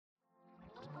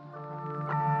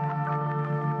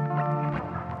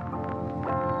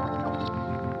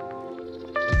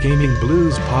Gaming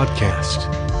Blues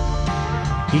Podcast,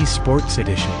 Esports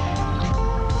Edition.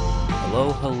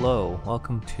 Hello.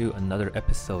 Welcome to another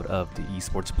episode of the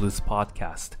Esports Blues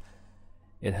Podcast.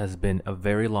 It has been a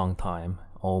very long time,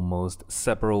 almost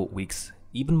several weeks,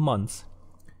 even months,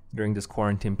 during this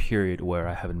quarantine period where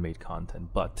I haven't made content,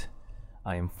 but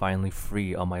I am finally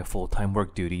free on my full-time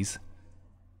work duties.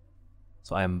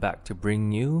 So I am back to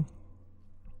bring you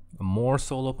a more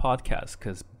solo podcast,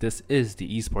 because this is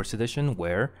the Esports Edition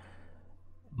where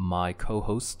my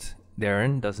co-host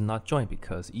Darren does not join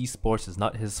because esports is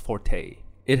not his forte.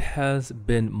 It has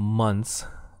been months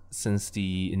since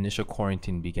the initial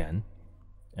quarantine began,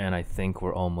 and I think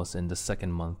we're almost in the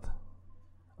second month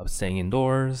of staying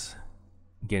indoors,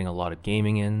 getting a lot of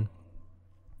gaming in.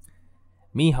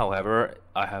 Me, however,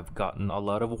 I have gotten a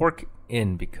lot of work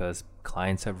in because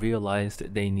clients have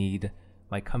realized they need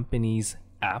my company's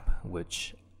app,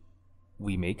 which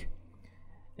we make,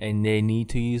 and they need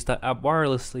to use that app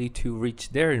wirelessly to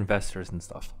reach their investors and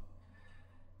stuff.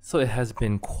 So it has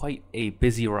been quite a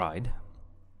busy ride,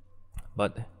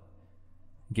 but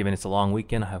given it's a long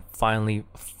weekend, I have finally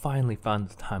found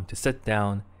the time to sit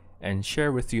down and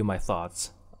share with you my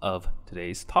thoughts of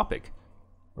today's topic,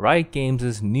 Riot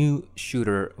Games' new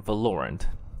shooter Valorant.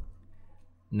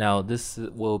 Now this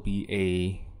will be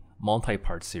a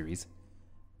multi-part series,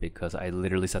 because I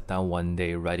literally sat down one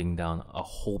day writing down a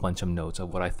whole bunch of notes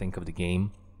of what I think of the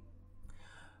game,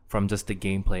 from just the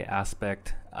gameplay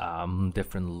aspect,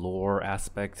 different lore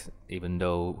aspect, even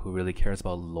though who really cares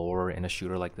about lore in a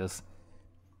shooter like this,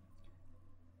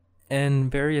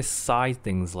 and various side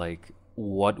things like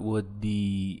what would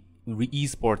the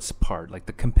esports part, like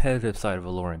the competitive side of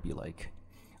Valorant be like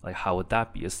how would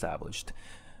that be established,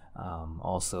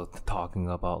 also talking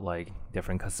about like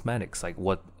different cosmetics, like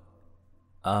what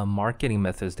marketing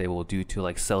methods they will do to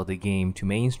like sell the game to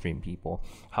mainstream people,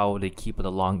 how they keep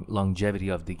the longevity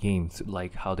of the game,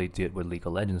 like how they did with League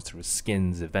of Legends through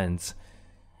skins, events,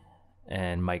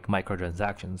 and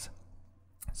microtransactions.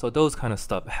 So those kind of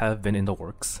stuff have been in the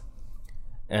works,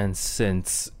 and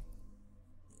since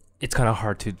it's kind of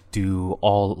hard to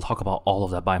talk about all of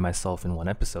that by myself in one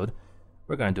episode,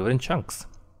 we're gonna do it in chunks.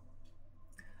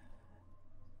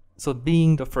 So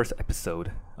being the first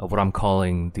episode of what I'm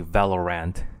calling the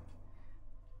Valorant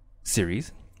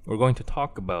series, we're going to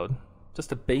talk about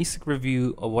just a basic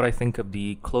review of what I think of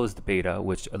the closed beta,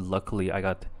 which luckily I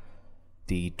got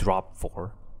the drop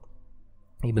for,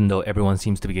 even though everyone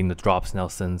seems to be getting the drops now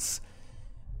since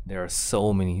there are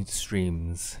so many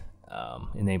streams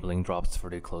enabling drops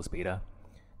for the closed beta.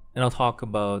 And I'll talk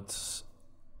about, is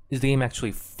the game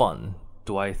actually fun?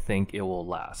 Do I think it will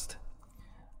last?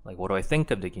 Like, what do I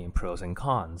think of the game, pros and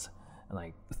cons? And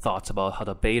like thoughts about how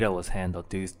the beta was handled.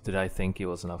 Did I think it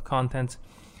was enough content?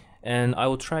 And I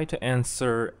will try to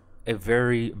answer a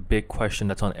very big question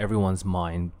that's on everyone's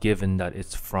mind, given that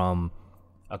it's from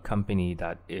a company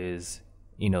that is,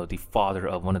 the father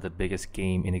of one of the biggest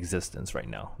game in existence right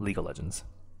now, League of Legends.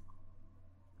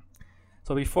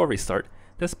 So before we start,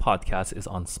 this podcast is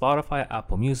on Spotify,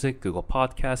 Apple Music, Google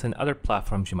Podcasts, and other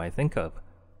platforms you might think of.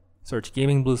 Search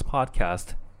Gaming Blues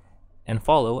Podcast and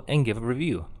follow and give a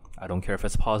review. I don't care if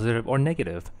it's positive or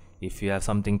negative. If you have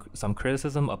some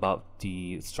criticism about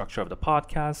the structure of the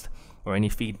podcast or any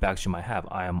feedbacks you might have,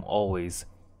 I am always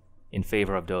in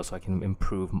favor of those so I can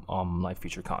improve my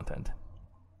future content.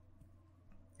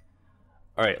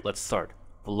 Alright, let's start.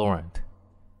 Valorant.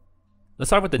 Let's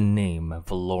start with the name,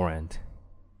 Valorant.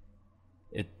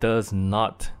 It does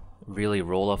not really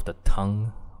roll off the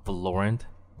tongue, Valorant.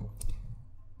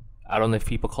 I don't know if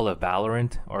people call it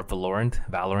Valorant or Valorant.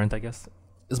 Valorant, I guess,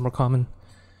 is more common.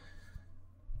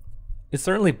 It's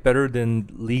certainly better than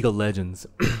League of Legends.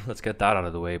 Let's get that out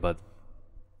of the way, but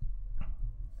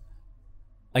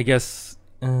I guess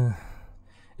it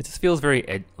just feels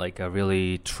very like a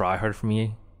really try-hard for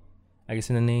me, I guess,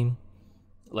 in the name.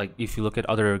 Like, if you look at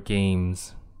other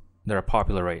games that are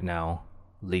popular right now,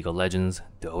 League of Legends,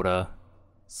 Dota,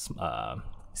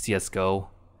 CSGO,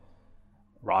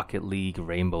 Rocket League,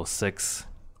 Rainbow Six,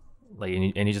 like,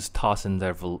 and you just toss in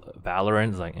there Valorant,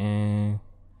 it's like,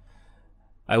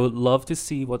 I would love to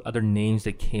see what other names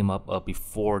they came up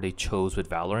before they chose with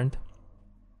Valorant.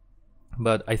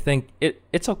 But I think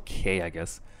it's okay, I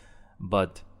guess.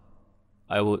 But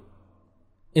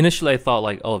initially I thought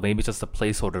like, oh, maybe it's just a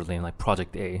placeholder name like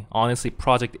Project A. Honestly,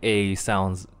 Project A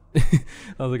sounds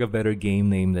like a better game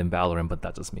name than Valorant, but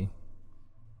that's just me.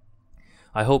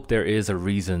 I hope there is a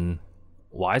reason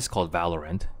why it's called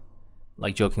Valorant.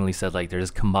 Like jokingly said, like they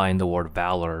just combined the word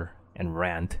valor and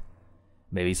rant.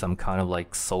 Maybe some kind of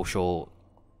like social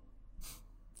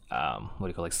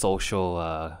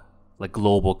social like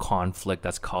global conflict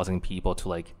that's causing people to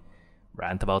like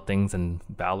rant about things and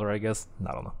Valor, I guess.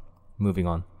 I don't know. Moving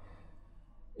on.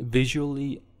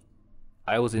 Visually,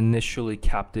 I was initially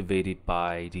captivated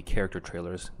by the character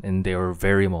trailers, and they were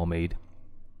very well made.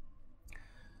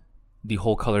 The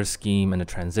whole color scheme and the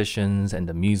transitions and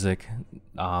the music,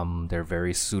 they're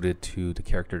very suited to the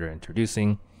character they're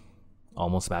introducing,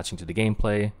 almost matching to the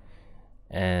gameplay,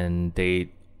 and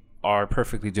they are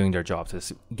perfectly doing their jobs,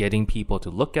 is getting people to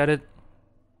look at it,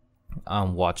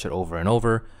 watch it over and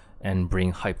over, and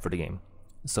bring hype for the game.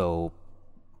 So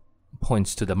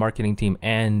points to the marketing team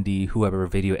and the whoever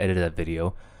video edited that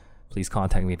video. Please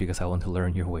contact me because I want to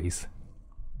learn your ways.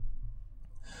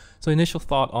 So initial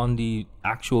thought on the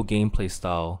actual gameplay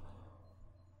style.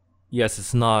 Yes,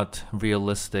 it's not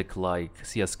realistic like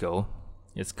CSGO.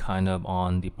 It's kind of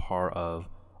on the par of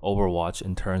Overwatch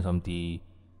in terms of the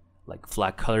like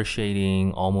flat color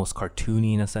shading, almost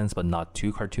cartoony in a sense, but not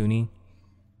too cartoony.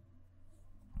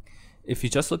 If you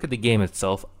just look at the game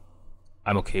itself,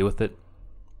 I'm okay with it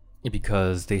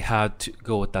because they had to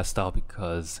go with that style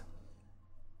because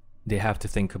they have to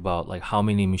think about like how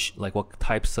many like what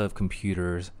types of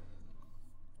computers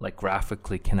like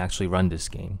graphically can actually run this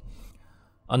game.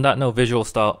 On that note, visual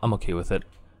style, I'm okay with it.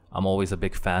 I'm always a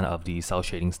big fan of the cell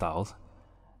shading styles.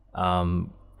 Are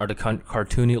the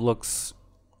cartoony looks,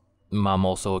 I'm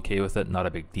also okay with it, not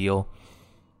a big deal.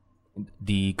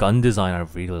 The gun design I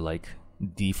really like.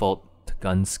 Default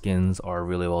gun skins are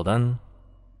really well done.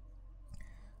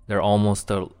 They're almost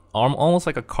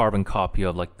like a carbon copy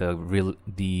of like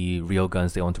the real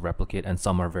guns they want to replicate, and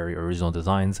some are very original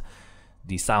designs.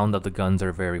 The sound of the guns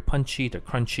are very punchy, they're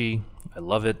crunchy. I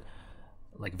love it.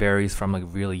 Like varies from like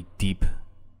really deep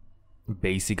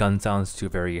bassy gun sounds to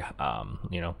very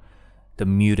the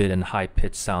muted and high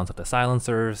pitched sounds of the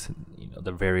silencers,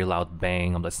 the very loud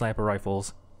bang of the sniper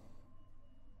rifles.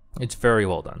 It's very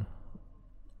well done.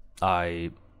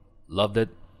 I loved it,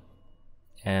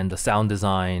 and the sound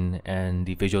design and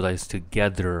the visualize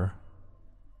together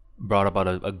brought about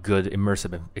a good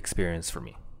immersive experience for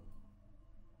me.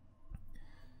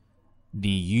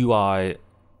 The UI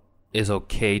is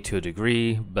okay to a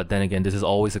degree, but then again, this is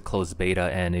always a closed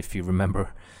beta, and if you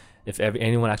remember, if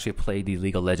anyone actually played the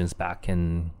League of Legends back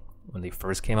in when they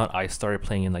first came out, I started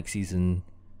playing in like season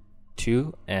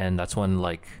 2, and that's when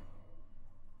like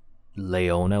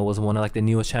Leona was one of like the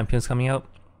newest champions coming out,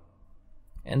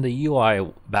 and the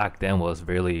UI back then was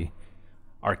really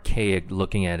archaic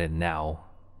looking at it now.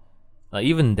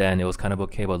 Even then it was kind of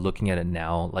okay, but looking at it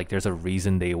now, like there's a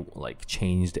reason they like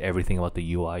changed everything about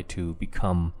the UI to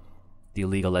become the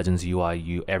League of Legends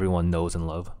UI everyone knows and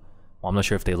love. Well, I'm not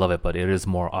sure if they love it, but it is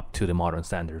more up to the modern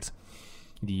standards.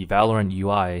 The Valorant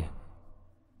UI,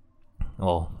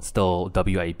 well, still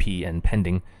WIP and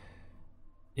pending,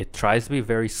 it tries to be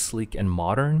very sleek and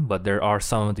modern, but there are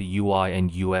some of the UI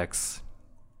and UX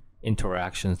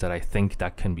interactions that I think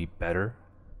that can be better.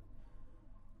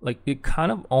 Like it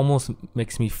kind of almost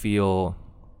makes me feel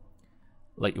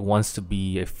like it wants to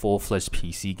be a full-fledged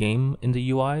PC game in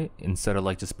the UI instead of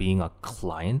like just being a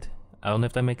client. I don't know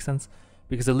if that makes sense,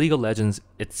 because the League of Legends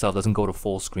itself doesn't go to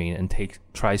full screen and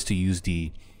tries to use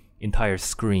the entire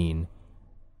screen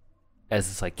as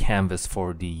this like canvas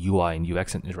for the UI and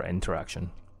UX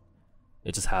interaction.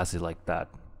 It just has it like that,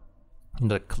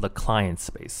 the client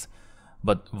space.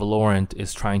 But Valorant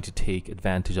is trying to take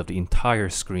advantage of the entire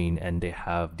screen, and they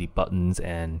have the buttons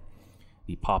and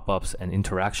the pop-ups and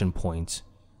interaction points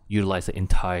utilize the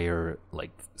entire like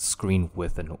screen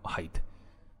width and height,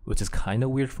 which is kind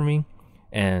of weird for me.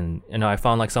 And I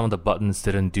found like some of the buttons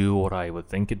didn't do what I would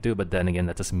think it'd do, but then again,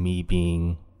 that's just me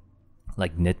being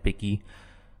like nitpicky.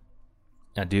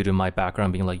 Due to my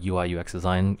background being like UI UX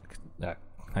design,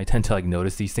 I tend to like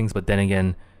notice these things. But then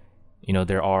again,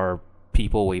 there are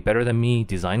people way better than me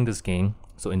designing this game,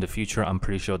 so in the future I'm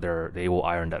pretty sure they will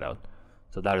iron that out,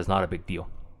 so that is not a big deal.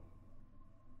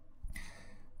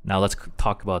 Now let's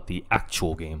talk about the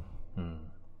actual game.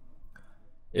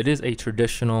 It is a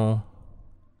traditional,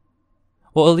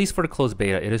 well, at least for the closed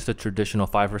beta, it is the traditional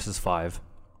 5 versus 5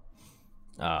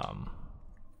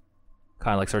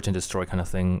 kind of like search and destroy kind of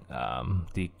thing,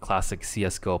 the classic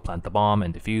CSGO plant the bomb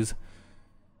and defuse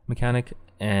mechanic.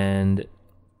 And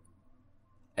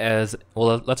as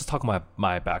well, let's just talk about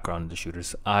my background in the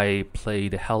shooters. I play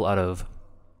the hell out of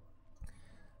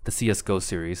the CSGO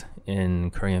series in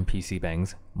Korean PC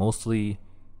bangs, mostly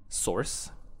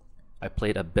Source. I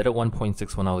played a bit of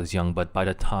 1.6 when I was young, but by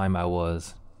the time I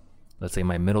was, let's say,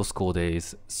 my middle school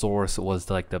days, Source was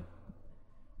like the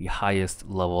highest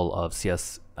level of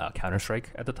CS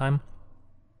Counter-Strike at the time.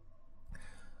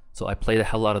 So I played the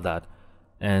hell out of that.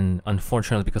 And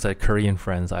unfortunately, because I have Korean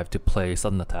friends, I have to play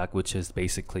Sudden Attack, which is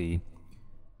basically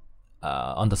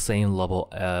on the same level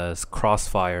as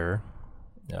Crossfire.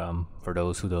 For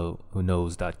those who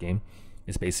knows that game,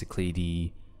 it's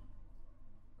basically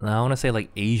I want to say like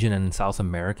Asian and South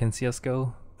American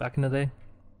CS:GO back in the day.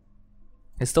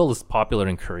 It still is popular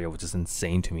in Korea, which is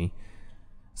insane to me.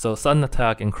 So Sudden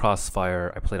Attack and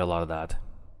Crossfire, I played a lot of that.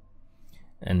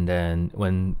 And then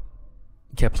when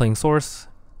kept playing Source,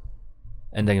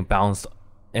 and then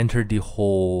entered the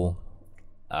whole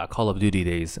Call of Duty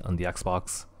days on the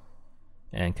Xbox,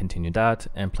 and continued that,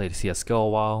 and played CS:GO a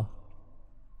while,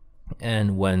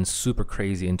 and went super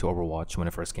crazy into Overwatch when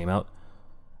it first came out.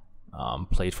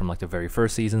 Played from like the very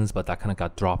first seasons, but that kind of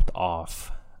got dropped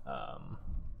off.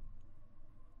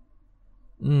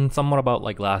 Somewhat about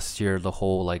like last year, the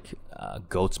whole like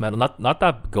GOATS meta. Not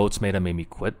that GOATS meta made me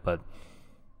quit, but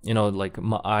you know, like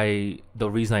the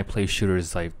reason I play shooters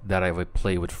is like that I would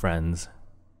play with friends.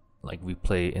 Like we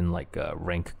play in like a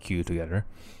rank queue together,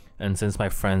 and since my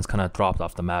friends kind of dropped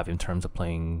off the map in terms of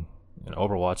playing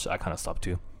Overwatch, I kind of stopped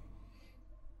too.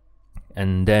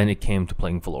 And then it came to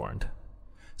playing Valorant.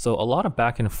 So a lot of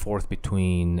back and forth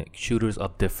between shooters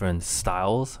of different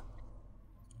styles,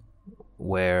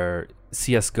 where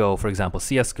CS:GO, for example,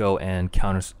 CS:GO and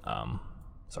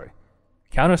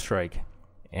Counter-Strike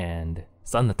and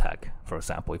Sudden Attack, for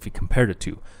example, if you compare the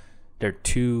two, they're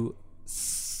two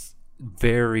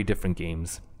very different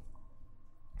games.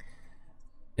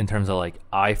 In terms of like,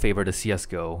 I favor the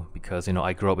CS:GO because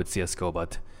I grew up with CS:GO,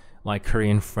 but my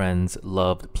Korean friends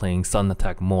loved playing Sudden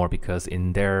Attack more because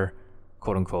in their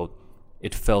quote unquote,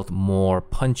 it felt more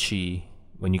punchy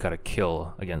when you got a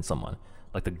kill against someone.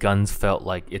 Like the guns felt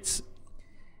like it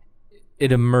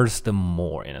immersed them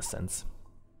more in a sense.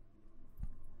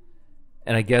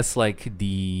 And I guess like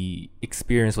the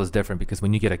experience was different because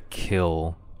when you get a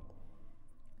kill,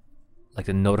 like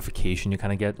the notification you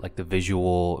kind of get, like the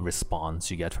visual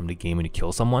response you get from the game when you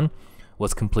kill someone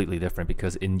was completely different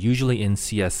because usually in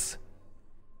CS,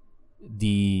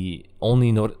 the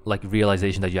only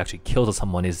realization that you actually killed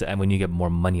someone is when you get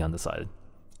more money on the side,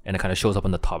 and it kind of shows up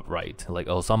on the top right, like,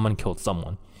 oh, someone killed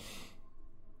someone.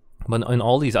 But in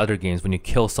all these other games, when you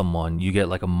kill someone, you get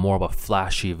like more of a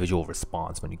flashy visual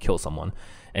response when you kill someone.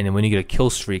 And then when you get a kill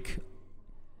streak,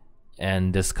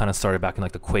 and this kind of started back in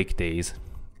like the Quake days,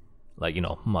 like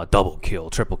double kill,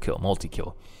 triple kill,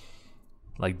 multi-kill,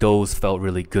 like those felt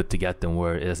really good to get them.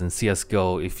 Whereas in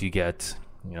CS:GO, if you get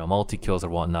multi-kills or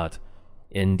whatnot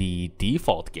in the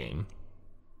default game,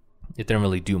 it didn't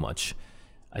really do much.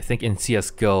 I think in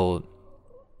CS:GO,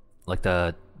 like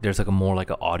there's like a more like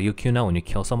an audio cue now. When you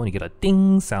kill someone, you get a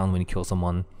ding sound when you kill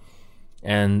someone.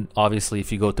 And obviously,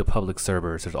 if you go to public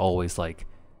servers, there's always like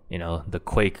the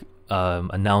Quake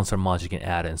announcer mods you can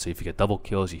add in. So if you get double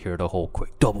kills, you hear the whole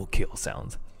Quake double kill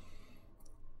sound.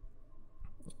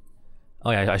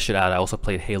 Oh yeah, I should add, I also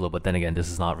played Halo, but then again, this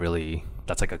is not really,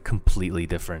 that's like a completely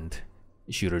different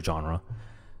shooter genre.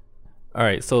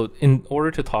 Alright, so in order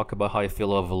to talk about how I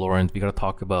feel about Valorant, we gotta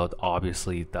talk about,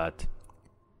 obviously, that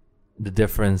the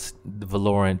difference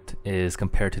Valorant is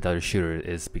compared to the other shooter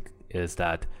is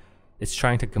that it's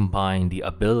trying to combine the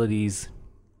abilities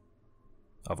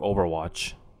of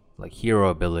Overwatch, like hero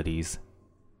abilities,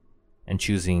 and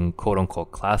choosing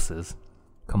quote-unquote classes,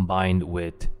 combined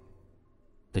with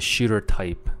the shooter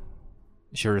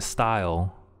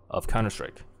style of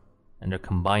Counter-Strike, and they're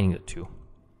combining the two.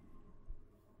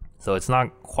 So it's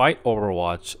not quite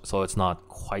Overwatch, so it's not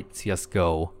quite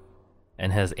CS:GO,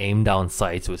 and has aim down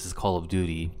sights, which is Call of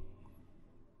Duty.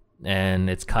 And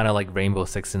it's kind of like Rainbow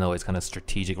Six in a way, it's kind of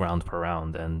strategic round per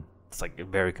round, and it's like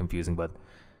very confusing. But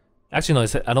actually,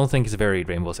 no, I don't think it's very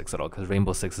Rainbow Six at all, because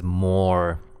Rainbow Six is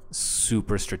more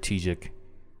super strategic,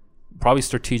 probably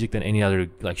strategic than any other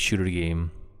like shooter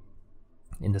game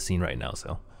in the scene right now.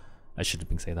 So I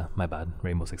shouldn't have say that. My bad,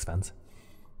 Rainbow Six fans.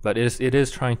 But it is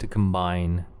trying to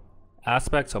combine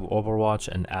aspects of Overwatch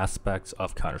and aspects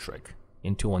of Counter-Strike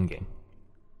into one game.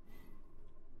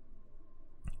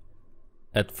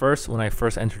 At first, when I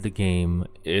first entered the game,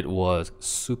 it was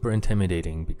super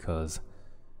intimidating because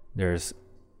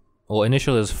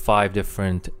initially there's 5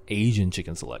 different agents you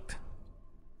can select.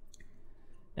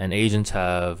 And agents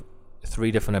have 3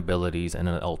 different abilities and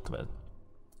an ultimate.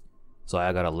 So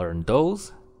I gotta learn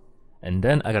those, and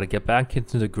then I gotta get back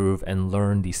into the groove and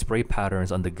learn the spray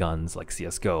patterns on the guns like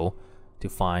CS:GO to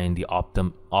find the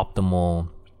optimal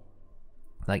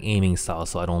like aiming style,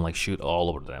 so I don't like shoot all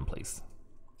over the damn place.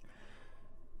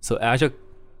 So as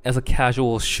a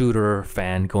casual shooter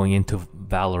fan going into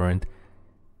Valorant,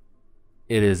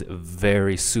 it is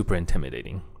very super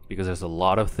intimidating because there's a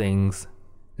lot of things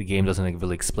the game doesn't like,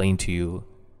 really explain to you.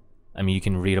 I mean, you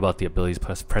can read about the abilities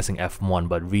pressing F1,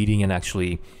 but reading and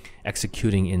actually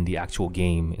executing in the actual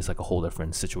game is like a whole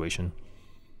different situation.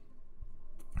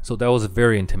 So that was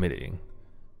very intimidating.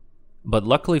 But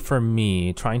luckily for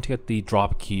me, trying to get the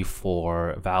drop key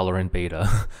for Valorant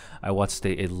beta, I watched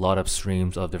a lot of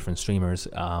streams of different streamers.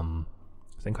 I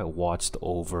think I watched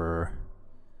over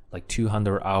like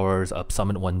 200 hours of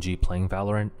Summit 1G playing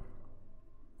Valorant.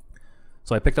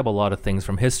 So I picked up a lot of things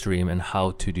from his stream and how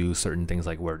to do certain things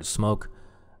like where to smoke,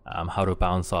 how to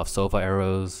bounce off Sova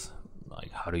arrows,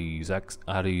 like how to use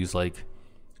like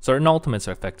certain ultimates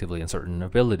effectively and certain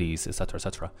abilities, etc.,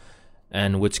 etc.,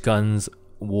 and which guns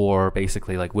were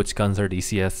basically like which guns are the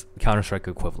CS Counter-Strike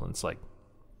equivalents. Like,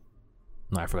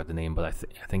 no, I forgot the name, but I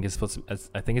think it's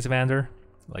Vander.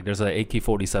 Like, there's an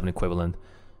AK-47 equivalent,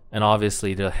 and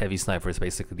obviously the heavy sniper is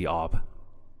basically the AWP,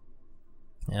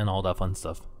 and all that fun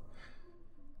stuff.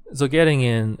 So getting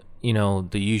in,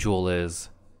 the usual is,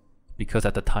 because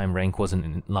at the time rank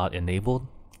wasn't not enabled,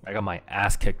 I got my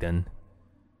ass kicked in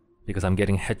because I'm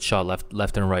getting headshot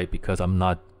left and right because I'm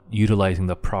not utilizing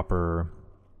the proper,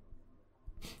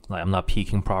 like I'm not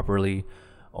peeking properly,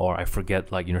 or I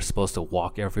forget like you're supposed to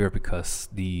walk everywhere because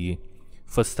the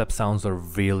footstep sounds are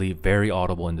really very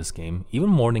audible in this game, even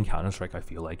more than Counter-Strike, I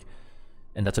feel like.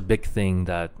 And that's a big thing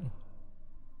that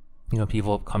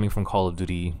people coming from Call of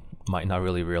Duty might not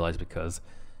really realize, because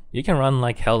you can run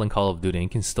like hell in Call of Duty and you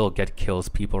can still get kills,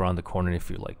 people around the corner if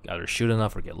you like either shoot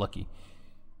enough or get lucky.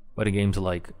 But in games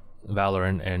like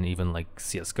Valorant and even like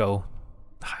CSGO,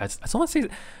 I just want to say,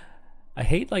 I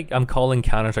hate like I'm calling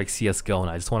Counter-Strike CSGO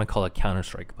and I just want to call it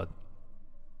Counter-Strike, but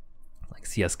like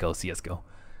CSGO.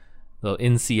 So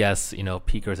in CS,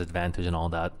 peeker's advantage and all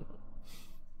that.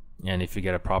 And if you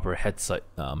get a proper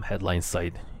headline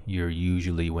sight, you're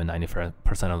usually win 90%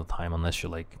 of the time, unless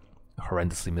you're like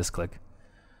horrendously misclick.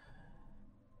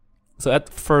 So at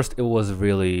first it was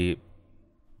really,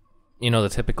 the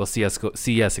typical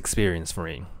CS experience for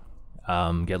me.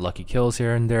 Get lucky kills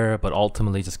here and there, but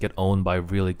ultimately just get owned by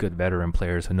really good veteran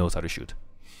players who knows how to shoot.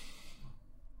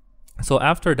 So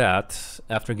after that,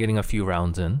 after getting a few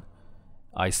rounds in,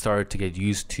 I started to get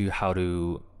used to how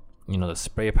to, the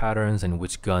spray patterns and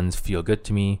which guns feel good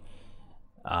to me.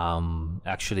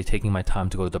 Actually taking my time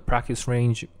to go to the practice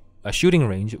range, a shooting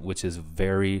range, which is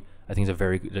I think is a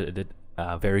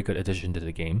very good addition to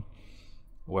the game,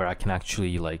 where I can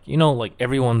actually like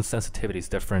everyone's sensitivity is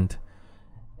different,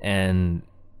 and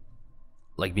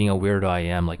like being a weirdo I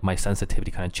am, like my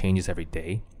sensitivity kind of changes every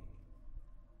day.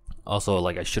 Also,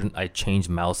 like I changed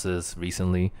mouses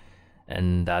recently,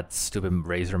 and that stupid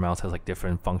Razer mouse has like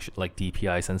different function, like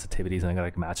DPI sensitivities, and I gotta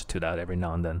like match it to that every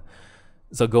now and then.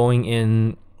 So going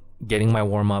in, getting my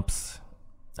warm-ups,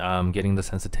 getting the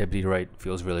sensitivity right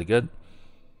feels really good.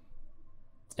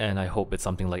 And I hope it's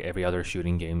something like every other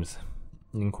shooting games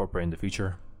incorporate in the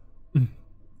future. And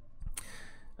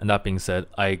that being said,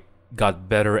 I got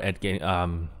better at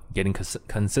getting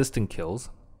consistent kills.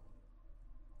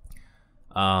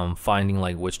 Finding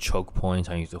like which choke points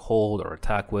I need to hold or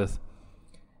attack with.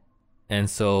 And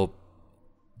so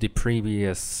the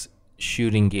previous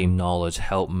shooting game knowledge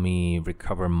helped me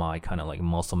recover my kind of like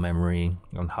muscle memory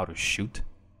on how to shoot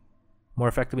more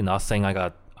effectively. Not saying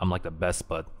I'm like the best,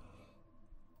 but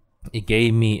it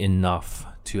gave me enough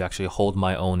to actually hold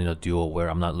my own in a duel where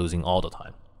I'm not losing all the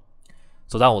time.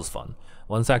 So that was fun.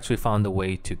 Once I actually found a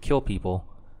way to kill people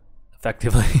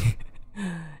effectively,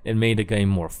 it made the game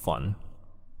more fun.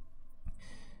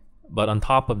 But on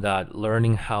top of that,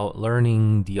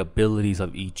 learning the abilities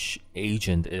of each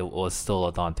agent, it was still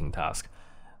a daunting task,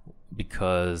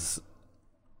 because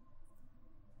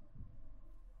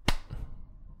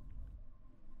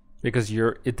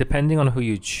depending on who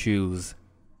you choose,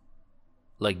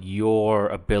 like your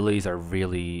abilities are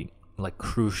really like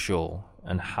crucial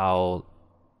and how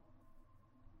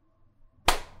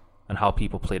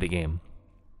people play the game.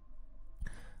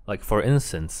 Like for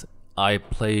instance, I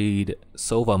played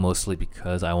Sova mostly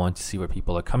because I want to see where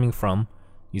people are coming from,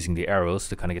 using the arrows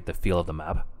to kind of get the feel of the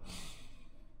map.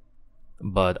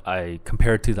 But I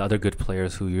compared to the other good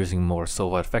players who are using more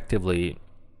Sova effectively,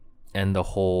 and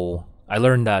I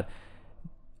learned that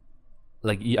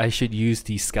like I should use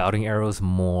the scouting arrows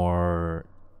more,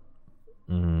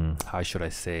 how should I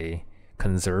say,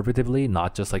 conservatively,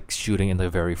 not just like shooting in the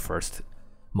very first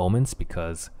moments,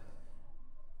 because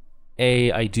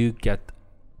I do get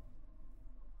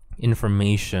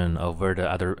information of where the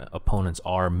other opponents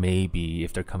are, maybe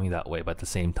if they're coming that way, but at the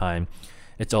same time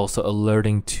it's also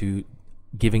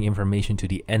giving information to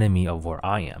the enemy of where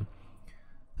I am.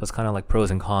 So it's kind of like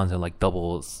pros and cons and like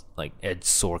doubles, like edged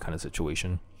sword kind of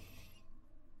situation.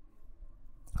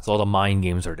 So all the mind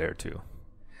games are there too.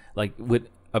 Like with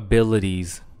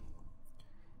abilities,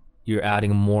 you're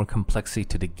adding more complexity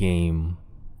to the game.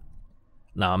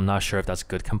 Now, I'm not sure if that's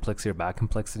good complexity or bad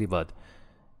complexity, but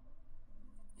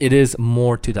it is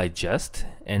more to digest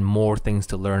and more things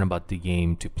to learn about the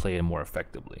game to play it more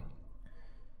effectively.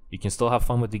 You can still have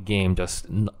fun with the game.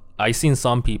 I've seen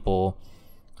some people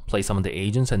play some of the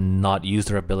agents and not use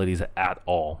their abilities at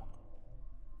all.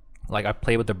 Like I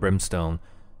played with the Brimstone,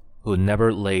 who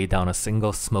never laid down a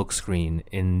single smoke screen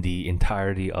in the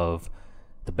entirety of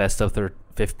the best of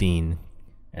 15,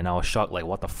 and I was shocked. Like,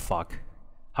 what the fuck?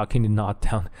 How can you not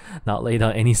lay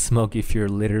down any smoke if you're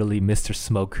literally Mr.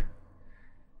 Smoke?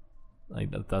 Like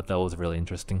that was really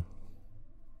interesting.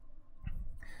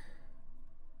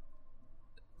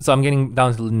 So I'm getting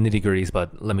down to the nitty gritties,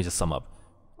 but let me just sum up.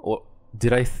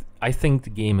 I think the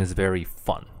game is very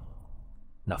fun.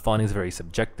 Now, fun is very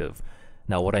subjective.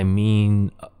 Now, what I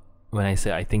mean when I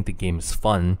say I think the game is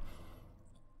fun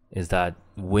is that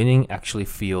winning actually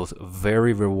feels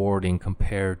very rewarding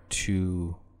compared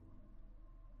to,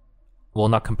 well,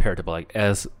 not compared to, but like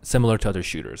as similar to other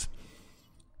shooters.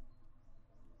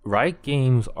 Riot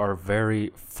games are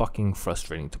very fucking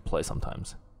frustrating to play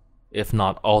sometimes, if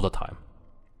not all the time.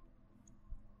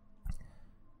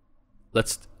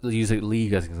 Let's use a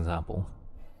League as an example.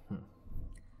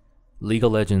 League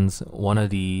of Legends, one of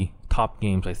the top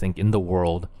games I think in the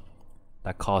world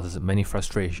that causes many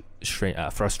frustrations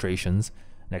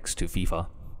next to FIFA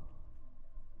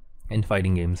and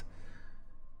fighting games,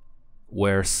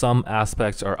 where some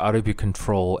aspects are out of your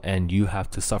control and you have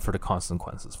to suffer the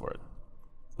consequences for it.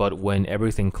 But when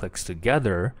everything clicks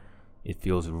together, it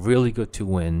feels really good to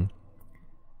win.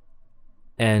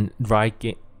 And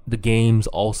the games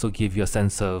also give you a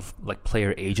sense of like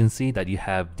player agency, that you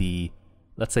have the,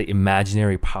 let's say,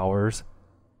 imaginary powers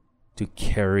to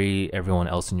carry everyone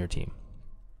else in your team.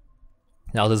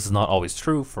 Now, this is not always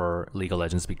true for League of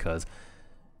Legends because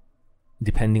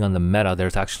depending on the meta,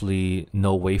 there's actually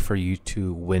no way for you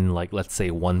to win, like, let's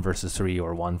say 1 versus 3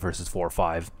 or 1 versus 4 or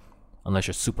 5 unless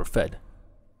you're super fed.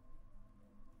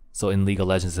 So in League of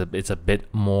Legends, it's a bit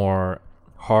more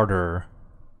harder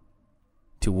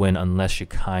to win unless you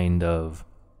kind of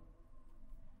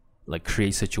like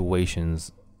create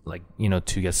situations like, you know,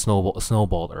 to get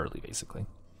snowballed early, basically.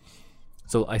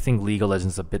 So I think League of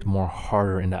Legends is a bit more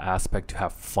harder in that aspect to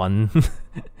have fun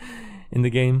in the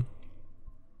game.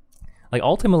 Like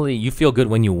ultimately, you feel good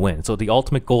when you win. So the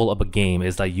ultimate goal of a game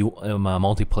is that a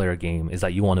multiplayer game is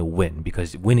that you want to win,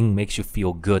 because winning makes you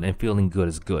feel good, and feeling good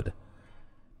is good.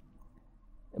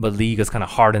 But League is kind of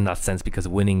hard in that sense because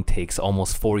winning takes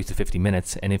almost 40 to 50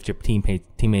 minutes, and if your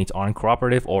teammates aren't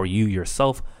cooperative, or you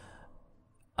yourself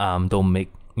don't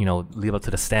live up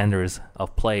to the standards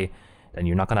of play, then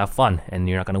you're not gonna have fun and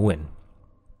you're not gonna win.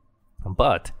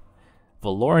 But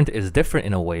Valorant is different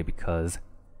in a way because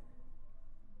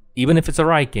even if it's a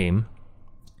Riot game,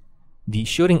 the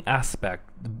shooting aspect,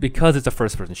 because it's a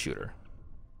first-person shooter,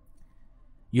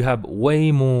 you have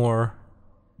way more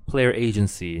player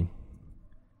agency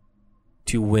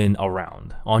to win a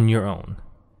round on your own.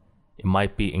 It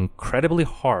might be incredibly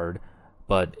hard,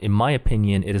 but in my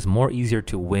opinion, it is more easier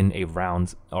to win a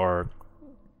round or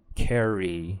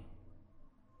carry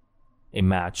a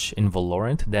match in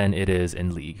Valorant than it is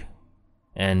in League.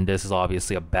 And this is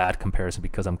obviously a bad comparison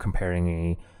because I'm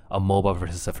comparing a MOBA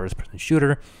versus a first-person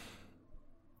shooter.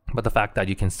 But the fact that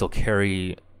you can still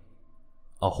carry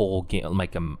a whole game,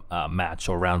 like a match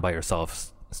or round by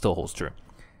yourself, still holds true.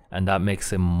 And that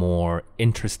makes it more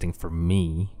interesting for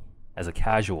me as a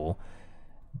casual,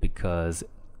 because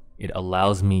it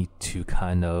allows me to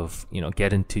kind of, get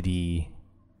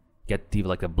the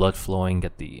like the blood flowing,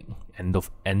 get the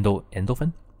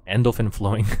endorphin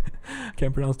flowing.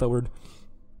 Can't pronounce that word.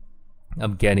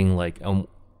 I'm getting like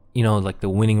like the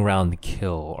winning round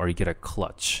kill, or you get a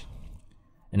clutch,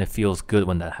 and it feels good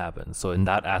when that happens. So in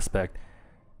that aspect,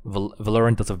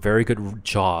 Valorant does a very good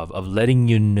job of letting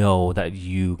you know that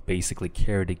you basically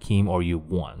carried the team or you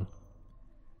won.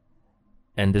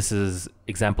 And this is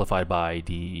exemplified by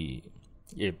even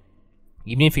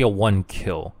if you get one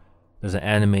kill, there's an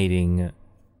animating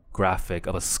graphic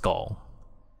of a skull.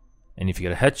 And if you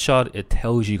get a headshot, it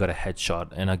tells you got a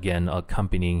headshot, and again,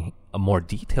 accompanying a more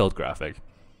detailed graphic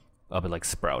of it like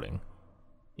sprouting.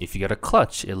 If you get a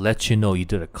clutch, it lets you know you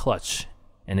did a clutch,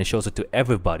 and it shows it to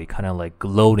everybody, kind of like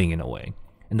gloating in a way,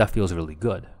 and that feels really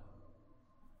good.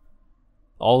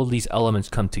 All of these elements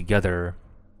come together,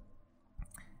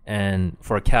 and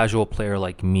for a casual player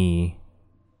like me,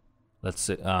 let's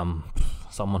say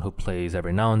someone who plays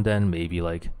every now and then, maybe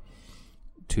like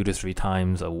 2 to 3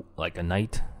 times a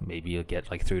night, maybe you'll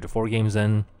get like 3 to 4 games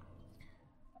in.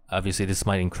 Obviously, this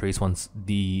might increase once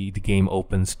the game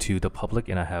opens to the public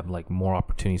and I have like more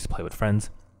opportunities to play with friends.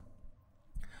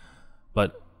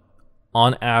 But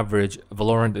on average,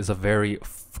 Valorant is a very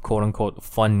quote-unquote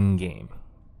fun game.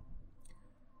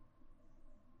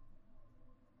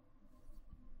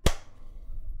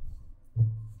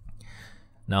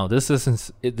 Now, this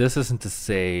isn't to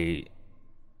say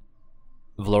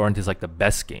Valorant is like the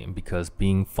best game, because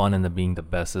being fun and being the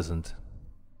best isn't.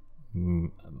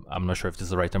 I'm not sure if this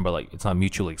is the right term, but like it's not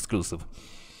mutually exclusive.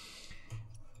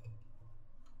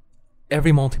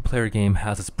 Every multiplayer game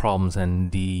has its problems,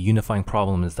 and the unifying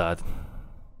problem is that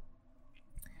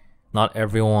not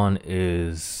everyone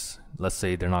is, let's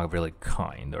say, they're not really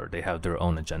kind, or they have their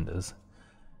own agendas.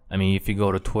 I mean, if you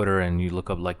go to Twitter and you look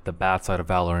up like the bad side of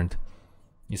Valorant,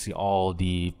 you see all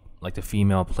the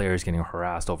female players getting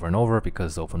harassed over and over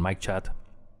because of open mic chat.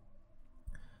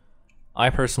 I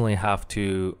personally had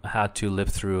to live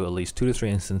through at least 2 to 3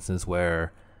 instances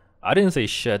where I didn't say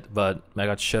shit, but I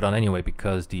got shit on anyway,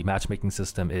 because the matchmaking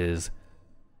system there's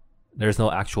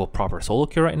no actual proper solo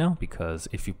queue right now, because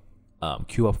if you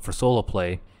queue up for solo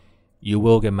play, you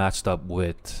will get matched up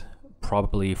with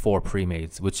probably 4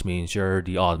 pre-mates, which means you're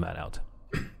the odd man out.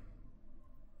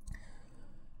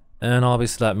 And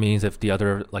obviously that means if the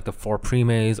other, like the 4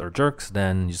 pre-mates are jerks,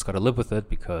 then you just gotta live with it,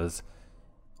 because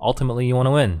ultimately you want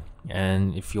to win.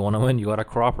 And if you want to win, you gotta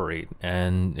cooperate.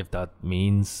 And if that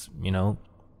means,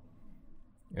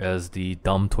 as the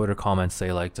dumb Twitter comments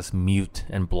say, like just mute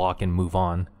and block and move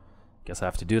on, guess I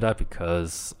have to do that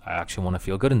because I actually want to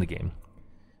feel good in the game.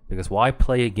 Because why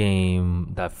play a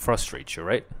game that frustrates you,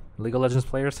 right? League of Legends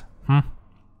players?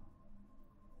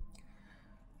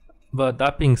 But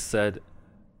that being said,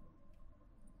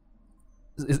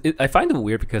 I find it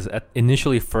weird because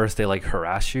initially first they like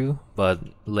harass you, but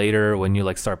later when you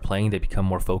like start playing, they become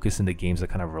more focused in the games that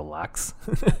kind of relax.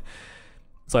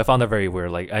 So I found that very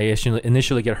weird. Like I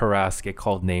initially get harassed, get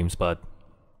called names, but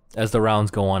as the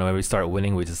rounds go on and when we start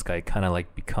winning, we just like kind of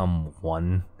like become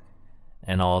one,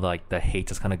 and all like the hate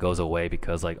just kind of goes away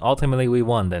because like ultimately we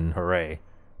won, then hooray.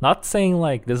 Not saying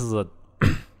like this is a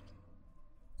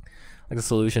like a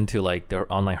solution to like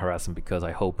their online harassment, because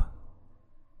I hope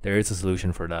there is a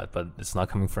solution for that, but it's not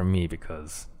coming from me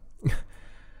because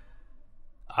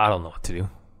I don't know what to do.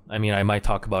 I mean, I might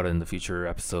talk about it in the future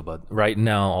episode, but right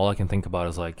now, all I can think about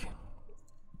is like,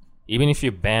 even if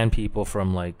you ban people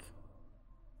from like,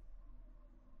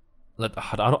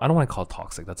 I don't want to call it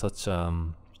toxic. That's such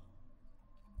a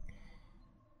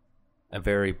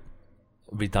very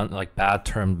redundant, like bad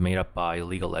term made up by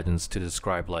League of Legends to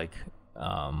describe like,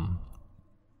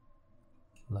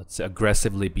 let's say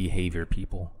aggressively behavior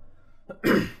people.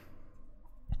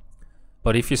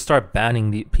 But if you start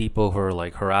banning the people who are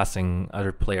like harassing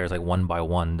other players like one by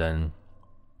one, then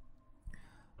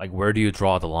like where do you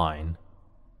draw the line?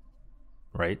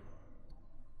 Right?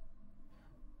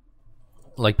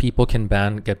 Like people can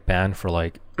get banned for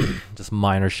like just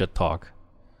minor shit talk.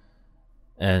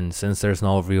 And since there's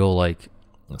no real like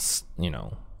let's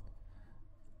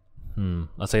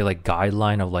say like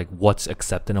guideline of like what's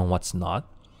accepted and what's not.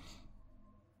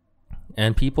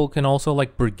 And people can also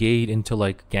like brigade into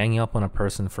like ganging up on a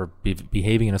person for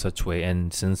behaving in a such way.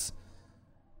 And since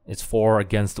it's 4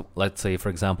 against, let's say for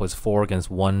example, it's 4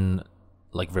 against 1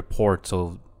 like report,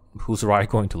 so who's Riot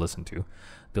going to listen to?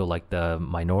 They'll like the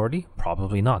minority?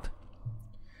 Probably not.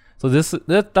 So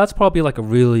that's probably like a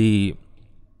really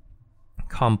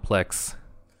complex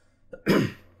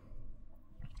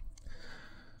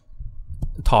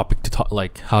topic to talk,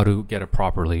 like how to get it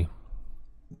properly.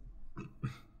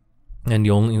 And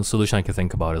the only solution I can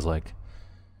think about is like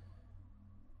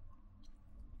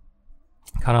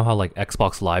kind of how like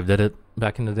Xbox Live did it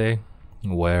back in the day,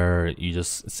 where you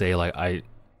just say like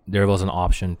there was an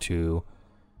option to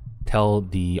tell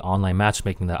the online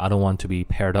matchmaking that I don't want to be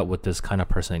paired up with this kind of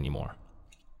person anymore.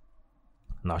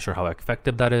 I'm not sure how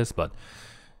effective that is, but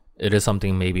it is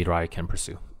something maybe Riot can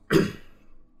pursue.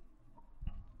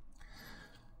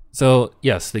 So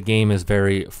yes, the game is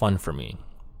very fun for me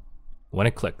when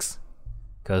it clicks.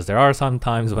 Because there are some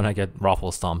times when I get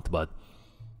raffle stomped, but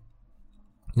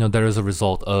there is a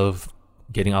result of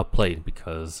getting outplayed,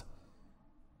 because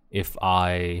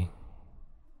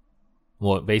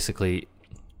basically,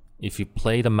 if you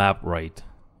play the map right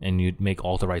and you make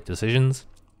all the right decisions,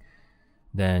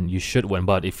 then you should win.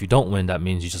 But if you don't win, that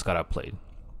means you just got outplayed.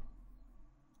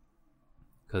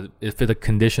 Because if the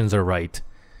conditions are right,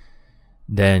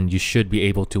 then you should be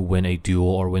able to win a duel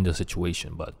or win the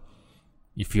situation. But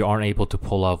if you aren't able to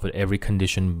pull off with every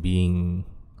condition being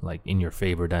like in your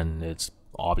favor, then it's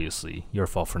obviously your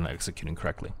fault for not executing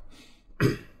correctly.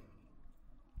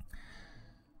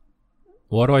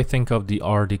 what do I think of the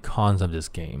cons of this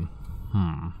game?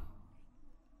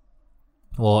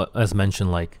 Well, as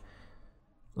mentioned, like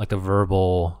the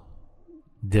verbal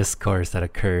discourse that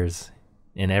occurs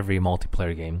in every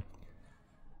multiplayer game.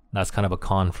 That's kind of a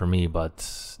con for me,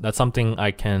 but that's something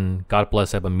I can, God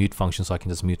bless, I have a mute function so I can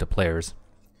just mute the players.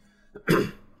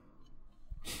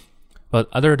 But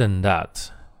other than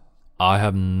that, I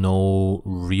have no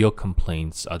real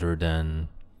complaints other than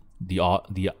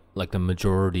the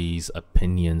majority's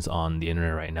opinions on the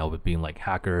internet right now, with being like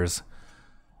hackers.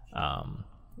 A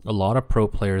lot of pro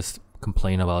players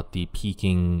complain about the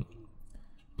peaking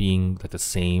being like the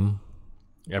same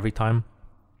every time,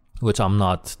 which I'm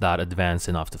not that advanced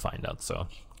enough to find out. So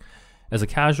as a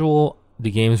casual, the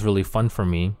game is really fun for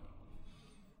me,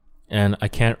 and I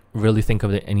can't really think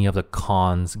of any of the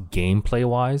cons gameplay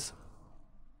wise,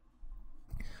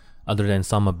 other than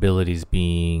some abilities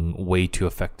being way too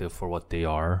effective for what they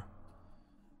are.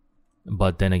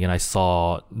 But then again, I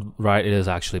saw Riot is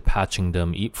actually patching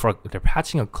them. They're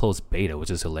patching a closed beta, which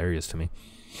is hilarious to me.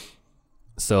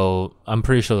 So I'm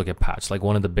pretty sure they'll get patched. Like,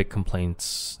 one of the big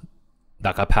complaints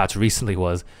that got patched recently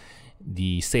was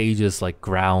the sages like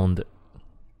ground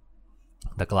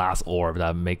the glass orb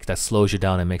that slows you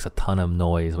down and makes a ton of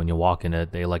noise when you walk in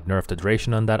it. They like nerfed the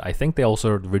duration on that. I think they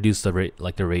also reduced the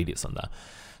radius on that.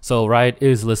 So Riot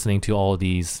is listening to all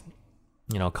these,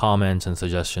 comments and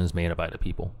suggestions made by the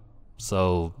people.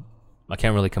 So I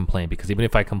can't really complain, because even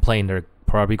if I complain, they're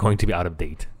probably going to be out of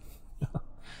date.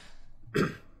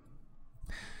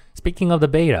 Speaking of the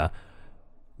beta,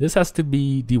 this has to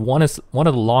be one of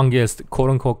the longest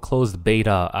quote-unquote closed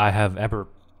beta I have ever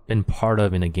been part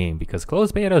of in a game, because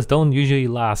closed betas don't usually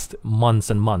last months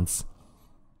and months.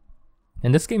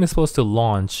 And this game is supposed to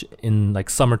launch in like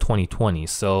summer 2020,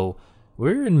 so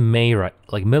we're in May, right?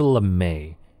 Like middle of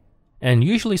May. And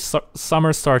usually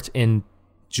summer starts in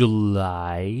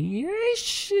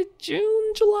July-ish?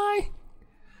 June, July?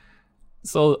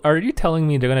 So are you telling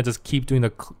me they're going to just keep doing the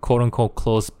quote-unquote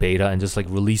closed beta and just like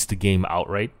release the game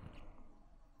outright?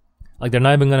 Like, they're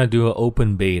not even going to do an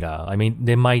open beta. I mean,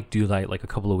 they might do like a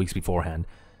couple of weeks beforehand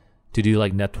to do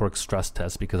like network stress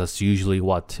tests, because that's usually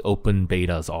what open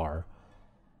betas are.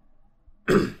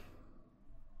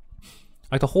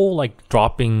 Like the whole like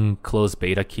dropping closed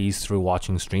beta keys through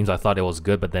watching streams, I thought it was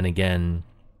good, but then again,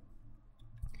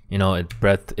 it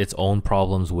bred its own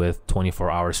problems with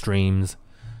 24-hour streams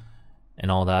and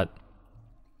all that.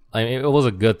 I mean, it was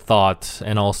a good thought,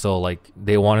 and also like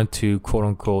they wanted to quote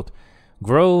unquote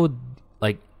grow,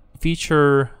 like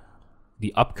feature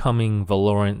the upcoming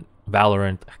Valorant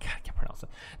I can't pronounce it.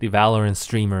 The Valorant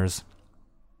streamers.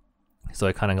 So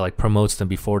it kind of like promotes them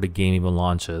before the game even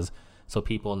launches, so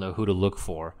people know who to look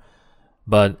for.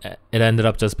 But it ended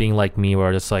up just being like me, where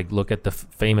I just like look at the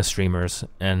famous streamers,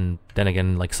 and then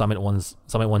again, like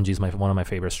Summit1G is one of my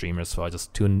favorite streamers, so I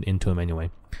just tune into him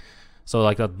anyway. So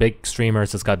like the big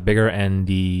streamers just got bigger, and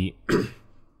the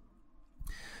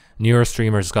newer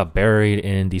streamers got buried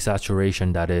in the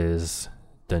saturation that is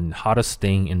the hottest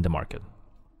thing in the market.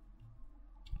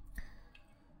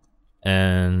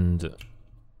 And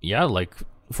yeah, like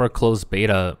for a closed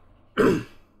beta,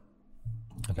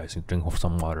 okay, so drink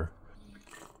some water.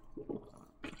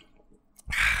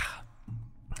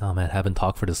 Oh man, I haven't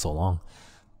talked for this so long.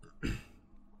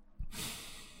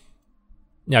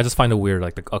 Yeah, I just find it weird,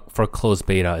 like for a closed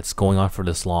beta, it's going on for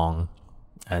this long,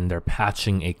 and they're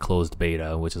patching a closed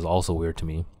beta, which is also weird to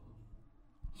me.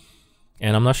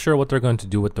 And I'm not sure what they're going to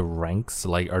do with the ranks.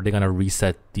 Like, are they going to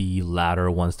reset the ladder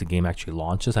once the game actually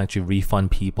launches, actually refund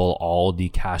people all the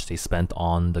cash they spent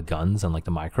on the guns and like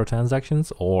the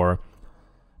microtransactions, or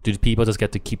do people just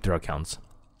get to keep their accounts?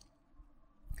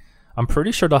 I'm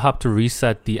pretty sure they'll have to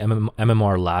reset the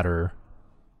MMR ladder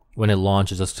when it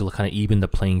launches, just to kind of even the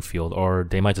playing field, or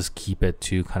they might just keep it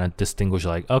to kind of distinguish,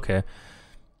 like, okay,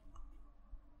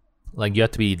 like you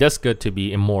have to be this good to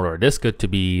be immortal, or this good to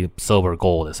be silver,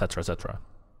 gold, etc., etc.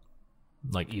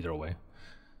 Like either way.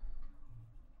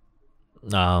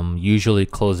 Usually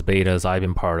closed betas I've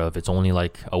been part of, it's only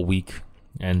like a week,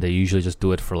 and they usually just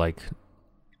do it for like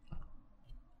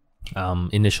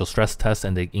initial stress tests,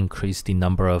 and they increase the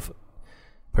number of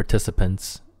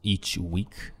participants each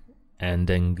week, and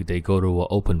then they go to an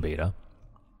open beta.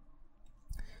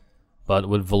 But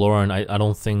with Valorant,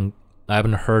 I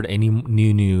haven't heard any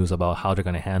new news about how they're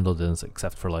going to handle this,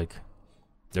 except for like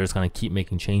they're just going to keep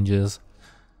making changes,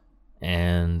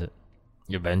 and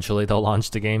eventually they'll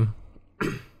launch the game,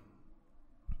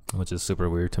 which is super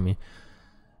weird to me.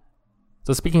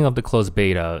 So speaking of the closed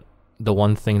beta, the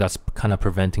one thing that's kind of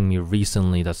preventing me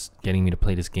recently, that's getting me to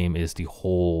play this game, is the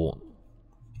whole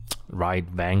Riot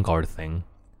Vanguard thing.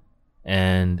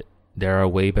 And there are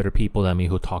way better people than me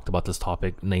who talked about this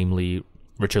topic, namely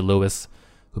Richard Lewis,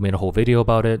 who made a whole video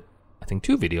about it. I think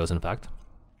 2 videos, in fact.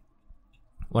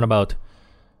 One about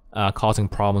causing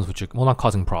problems, not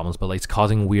causing problems, but like it's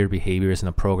causing weird behaviors in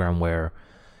a program where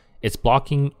it's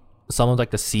blocking some of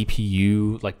like the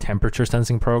CPU like temperature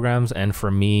sensing programs, and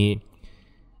for me,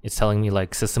 it's telling me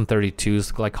like System32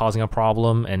 is like causing a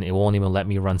problem, and it won't even let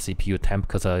me run CPU temp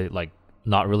because I like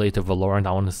not related to Valorant.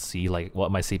 I want to see like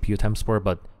what my CPU temps were,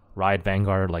 but Riot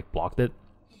Vanguard like blocked it.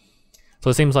 So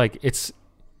it seems like it's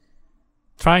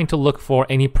trying to look for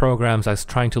any programs that's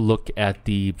trying to look at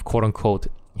the quote unquote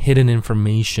hidden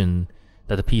information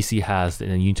that the PC has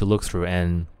and you need to look through.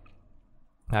 And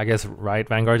I guess Riot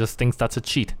Vanguard just thinks that's a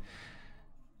cheat.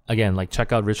 Again, like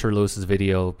check out Richard Lewis's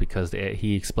video because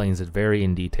he explains it very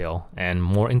in detail and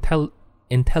more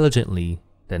intelligently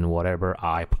than whatever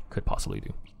I could possibly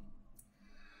do.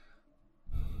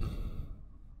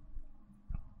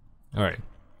 All right.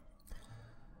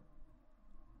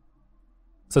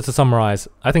 So to summarize,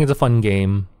 I think it's a fun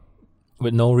game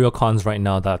with no real cons right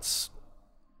now. That's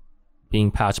being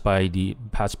patched by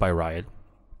Riot.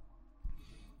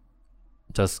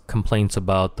 Just complaints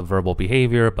about the verbal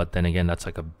behavior, but then again, that's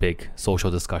like a big social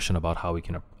discussion about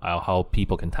how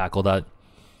people can tackle that.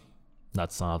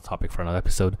 That's not a topic for another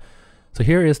episode. So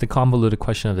here is the convoluted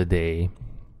question of the day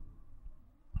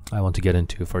I want to get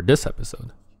into for this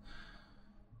episode.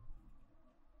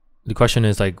 The question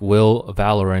is like, will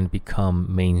Valorant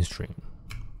become mainstream?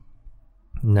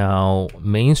 Now,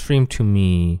 mainstream to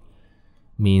me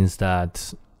means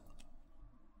that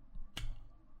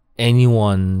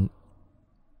anyone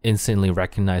instantly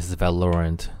recognizes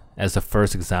Valorant as the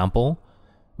first example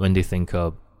when they think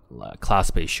of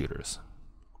class-based shooters.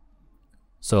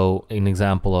 So an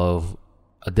example of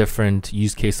a different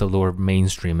use case of the word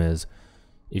mainstream is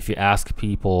if you ask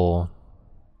people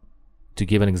to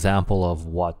give an example of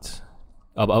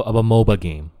a MOBA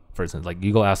game, for instance, like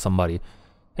you go ask somebody,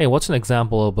 hey, what's an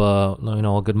example of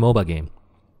a good MOBA game?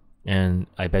 And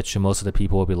I bet you most of the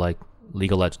people will be like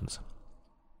League of Legends.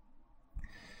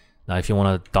 Now, if you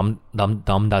want to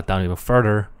dumb that down even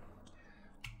further,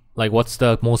 like what's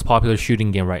the most popular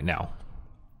shooting game right now?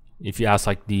 If you ask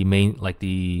like the main, like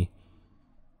the,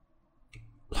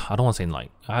 I don't want to say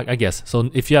like, I guess. So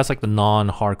if you ask like the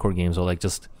non-hardcore games or like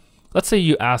just, let's say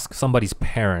you ask somebody's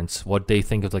parents what they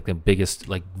think of like the biggest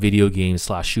like video game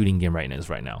 / shooting game right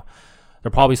now.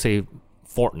 They'll probably say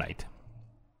Fortnite.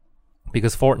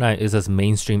 Because Fortnite is as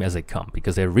mainstream as they come.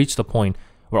 Because they've reached the point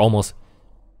where almost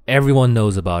everyone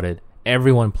knows about it.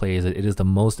 Everyone plays it. It is the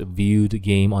most viewed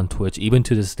game on Twitch, even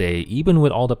to this day. Even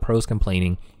with all the pros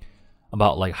complaining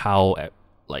about like how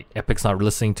like Epic's not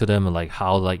listening to them and like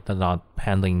how like they're not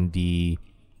handling the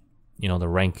the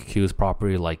rank queues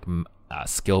properly, like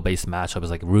skill-based matchup is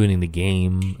like ruining the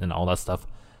game and all that stuff.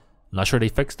 I'm not sure they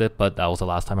fixed it, but that was the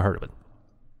last time I heard of it.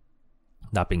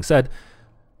 That being said,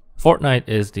 Fortnite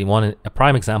is a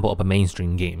prime example of a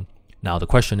mainstream game. Now the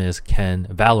question is, can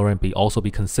Valorant also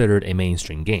be considered a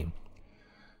mainstream game?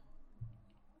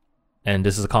 And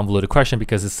this is a convoluted question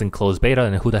because it's in closed beta,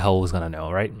 and who the hell is gonna know,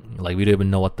 right? Like we don't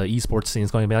even know what the esports scene is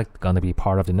going to be like. Going to be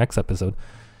part of the next episode.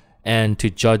 And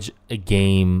to judge a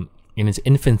game in its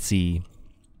infancy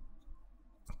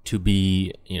to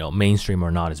be mainstream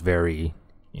or not is very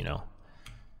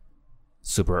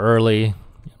super early.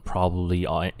 Probably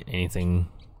anything.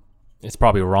 It's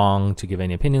probably wrong to give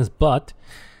any opinions, but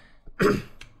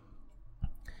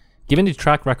given the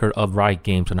track record of Riot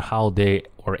Games and how they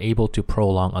were able to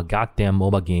prolong a goddamn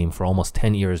MOBA game for almost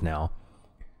 10 years now,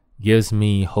 gives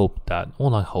me hope that, well,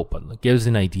 not hope, but gives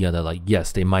an idea that like,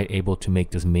 yes, they might able to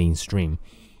make this mainstream,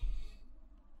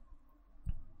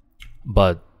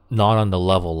 but not on the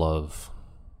level of,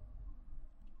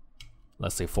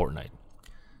 let's say, Fortnite.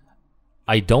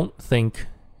 I don't think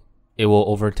it will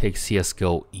overtake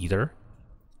CSGO either,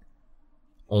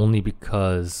 only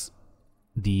because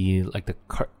the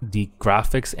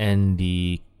graphics and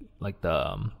the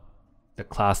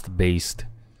class-based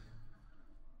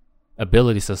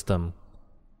ability system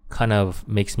kind of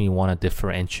makes me want to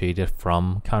differentiate it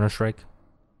from Counter-Strike.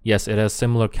 Yes, it has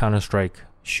similar Counter-Strike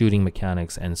shooting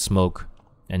mechanics and smoke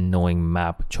and knowing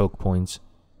map choke points,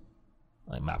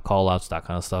 like map callouts, that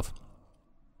kind of stuff.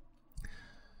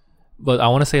 But I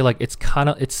want to say like it's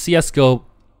CSGO,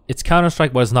 it's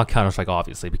Counter-Strike, but it's not Counter-Strike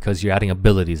obviously because you're adding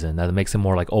abilities in that makes it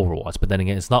more like Overwatch. But then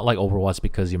again, it's not like Overwatch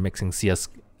because you're mixing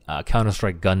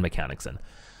Counter-Strike gun mechanics in.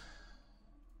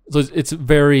 So it's a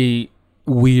very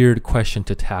weird question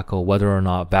to tackle whether or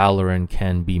not Valorant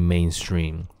can be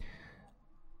mainstream.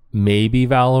 Maybe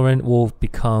Valorant will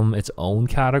become its own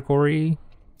category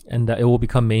and that it will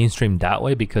become mainstream that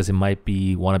way because it might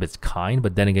be one of its kind.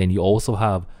 But then again, you also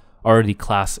have already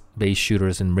class-based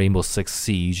shooters in Rainbow Six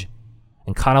Siege,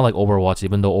 and kind of like Overwatch,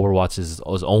 even though Overwatch is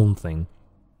its own thing.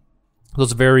 So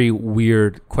it's a very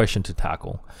weird question to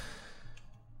tackle.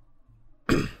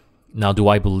 Now, do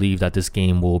I believe that this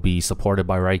game will be supported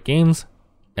by Riot Games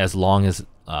as long as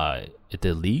it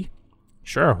did League?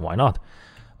 Sure, why not?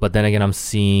 But then again, I'm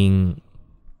seeing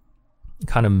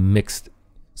kind of mixed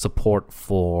support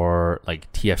for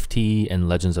like TFT and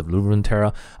Legends of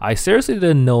Runeterra. I seriously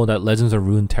didn't know that Legends of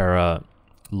Runeterra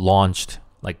launched,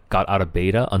 like got out of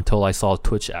beta until I saw a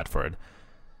Twitch ad for it.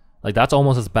 Like that's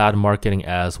almost as bad marketing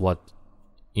as what,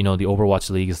 the Overwatch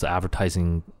League is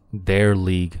advertising their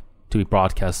league to be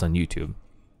broadcast on YouTube.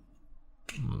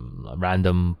 A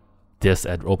random diss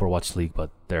at Overwatch League,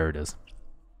 but there it is.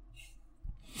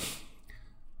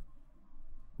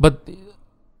 But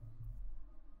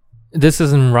this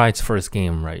isn't Riot's first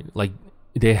game, right? Like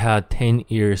they had 10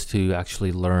 years to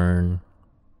actually learn,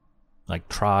 like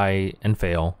try and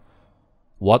fail,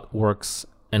 what works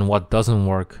and what doesn't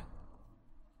work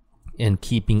in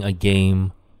keeping a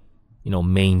game,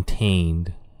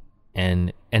 maintained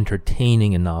and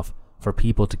entertaining enough for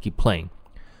people to keep playing.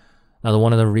 Now,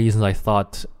 one of the reasons I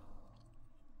thought,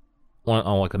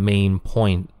 like a main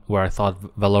point where I thought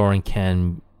Valorant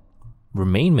can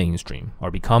remain mainstream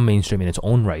or become mainstream in its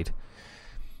own right,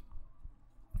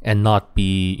 and not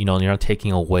be, you're not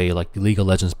taking away like the League of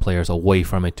Legends players away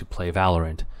from it to play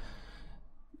Valorant,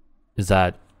 is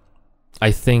that I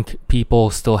think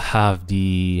people still have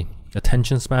the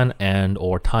attention span and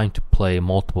or time to play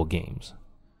multiple games.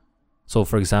 So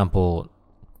for example,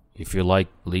 if you like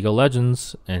League of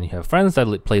Legends and you have friends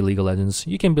that play League of Legends,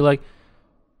 you can be like,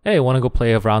 hey, I want to go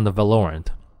play a round of Valorant,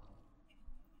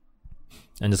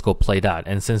 and just go play that.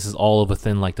 And since it's all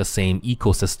within like the same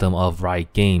ecosystem of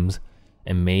Riot Games,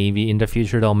 and maybe in the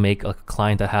future they'll make a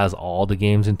client that has all the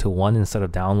games into one instead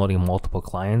of downloading multiple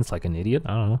clients like an idiot.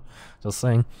 I don't know, just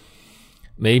saying.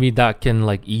 Maybe that can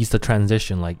like ease the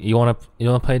transition. Like you want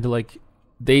to play the, like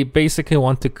they basically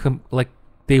want to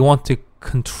they want to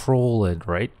control it,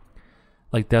 right?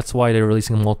 Like that's why they're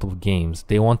releasing multiple games.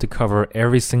 They want to cover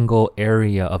every single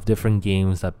area of different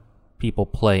games that people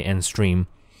play and stream,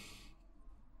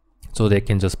 so they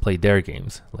can just play their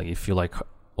games. Like if you like,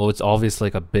 it's obviously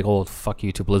like a big old fuck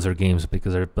you to Blizzard Games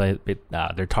because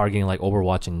they're targeting like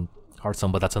Overwatch and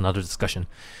Hearthstone, but that's another discussion.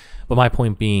 But my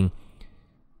point being,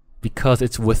 because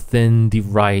it's within the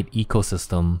Riot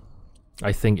ecosystem,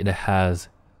 I think it has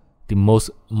the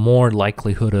more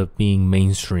likelihood of being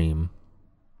mainstream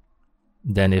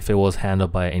than if it was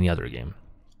handled by any other game.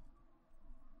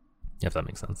 If that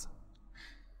makes sense.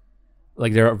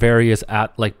 Like there are various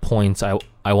points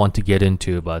I want to get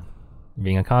into, but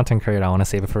being a content creator, I want to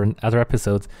save it for other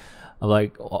episodes of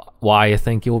like why I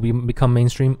think it will become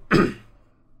mainstream.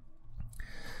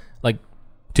 Like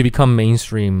to become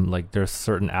mainstream, like there's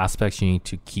certain aspects you need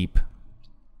to keep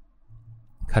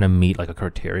kind of meet like a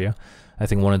criteria. I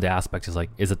think one of the aspects is like,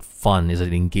 is it fun? Is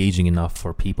it engaging enough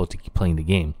for people to keep playing the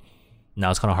game? Now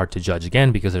it's kind of hard to judge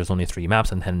again because there's only 3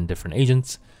 maps and 10 different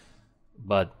agents.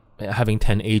 But having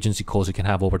 10 agents equals you can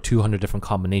have over 200 different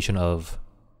combination of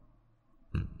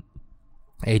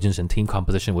agents and team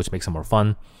composition, which makes it more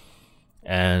fun.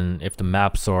 And if the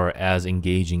maps are as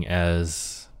engaging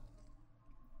as,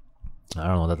 I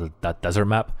don't know, that desert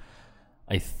map,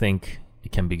 I think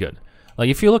it can be good. Like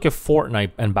if you look at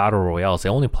Fortnite and Battle Royales, they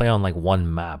only play on like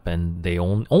one map, and they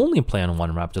only play on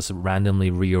one map, just randomly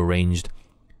rearranged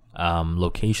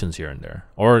locations here and there.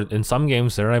 Or in some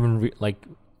games, they're not even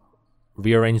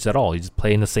rearranged at all. You just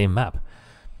play in the same map.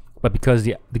 But because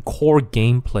the core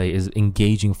gameplay is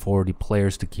engaging for the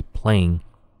players to keep playing,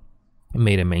 it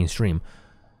made it mainstream.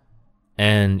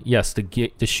 And yes,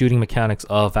 the shooting mechanics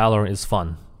of Valorant is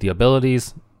fun. The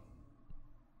abilities,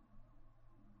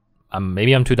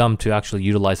 maybe I'm too dumb to actually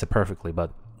utilize it perfectly,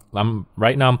 but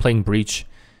right now I'm playing Breach,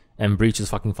 and Breach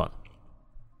is fucking fun.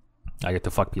 I get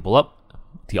to fuck people up.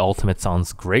 The ultimate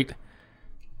sounds great,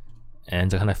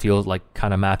 and it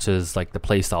kind of matches like the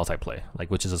play styles I play, like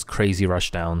which is this crazy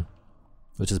rushdown,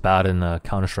 which is bad in a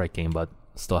Counter-Strike game, but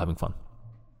still having fun.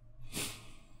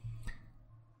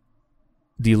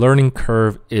 The learning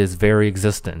curve is very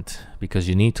existent because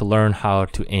you need to learn how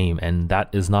to aim, and that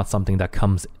is not something that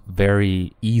comes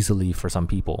very easily for some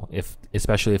people,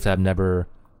 especially if they've never,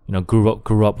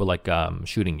 grew up with like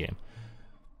shooting game.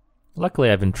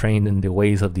 Luckily, I've been trained in the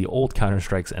ways of the old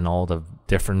Counter-Strikes and all the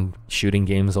different shooting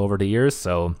games over the years.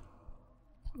 So,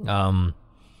 for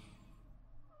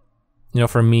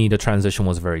me, the transition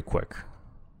was very quick.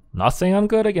 Not saying I'm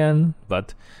good again,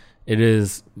 but it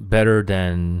is better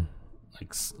than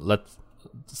like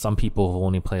some people who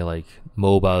only play like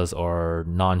MOBAs or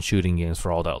non-shooting games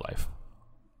for all their life.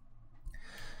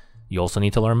 You also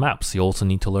need to learn maps. You also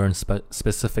need to learn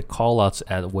specific callouts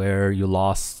at where you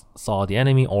saw the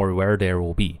enemy or where there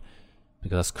will be,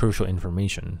 because that's crucial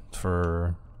information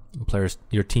for players,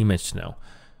 your teammates to know.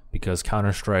 Because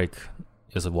Counter-Strike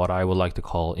is what I would like to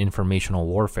call informational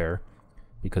warfare.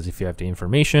 Because if you have the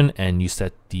information and you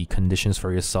set the conditions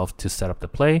for yourself to set up the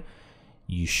play,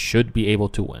 you should be able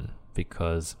to win.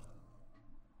 Because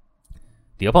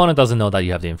the opponent doesn't know that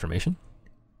you have the information.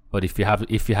 But if you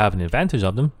have an advantage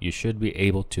of them, you should be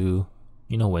able to,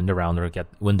 win the round or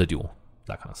win the duel.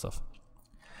 That kind of stuff.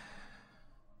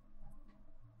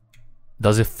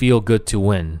 Does it feel good to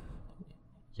win?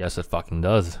 Yes, it fucking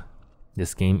does.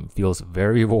 This game feels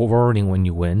very rewarding when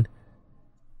you win.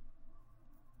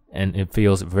 And it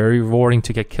feels very rewarding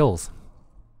to get kills.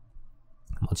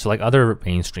 Much like other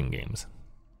mainstream games.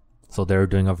 So they're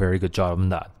doing a very good job on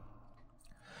that.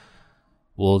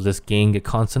 Will this game get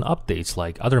constant updates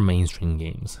like other mainstream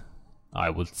games? I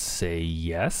would say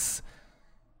yes.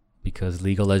 Because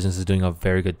League of Legends is doing a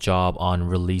very good job on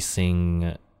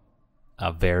releasing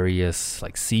various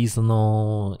like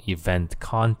seasonal event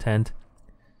content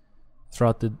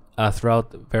throughout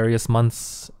various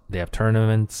months. They have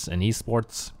tournaments and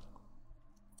esports.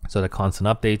 So the constant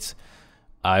updates.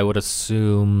 I would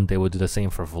assume they would do the same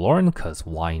for Valorant, because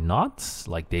why not?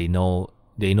 Like they know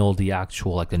the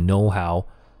actual like the know-how.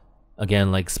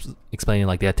 Again, like explaining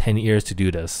like they had 10 years to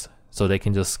do this, so they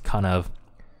can just kind of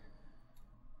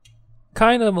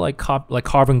like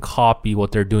carbon copy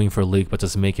what they're doing for League, but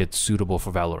just make it suitable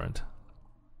for Valorant.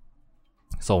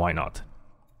 So why not?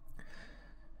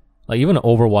 Like even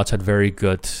Overwatch had very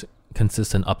good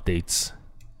consistent updates.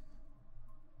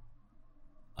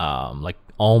 Like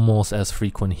almost as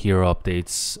frequent hero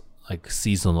updates, like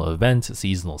seasonal events,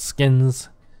 seasonal skins,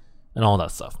 and all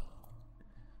that stuff.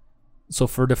 So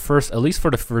at least for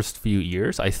the first few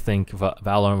years, I think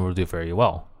Valorant will do very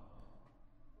well.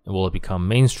 Will it become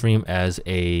mainstream as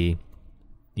a,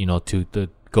 to the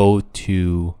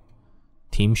go-to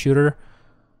team shooter?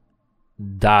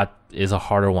 That is a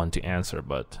harder one to answer,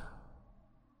 but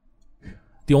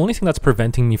the only thing that's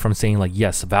preventing me from saying like,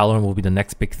 yes, Valorant will be the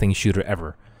next big thing shooter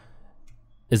ever,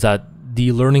 is that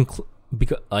the learning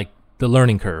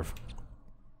curve.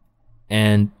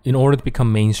 And in order to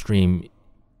become mainstream,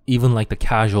 even like the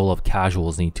casual of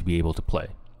casuals need to be able to play.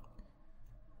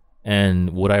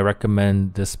 And would I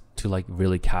recommend this to like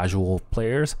really casual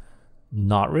players?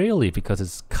 Not really, because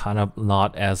it's kind of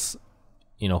not as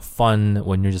fun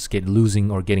when you're just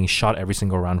losing or getting shot every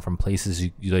single round from places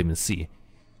you don't even see.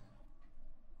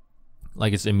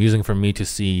 Like it's amusing for me to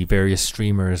see various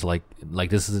streamers like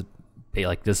this is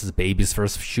Baby's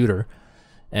first shooter,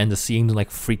 and to seeing them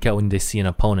like freak out when they see an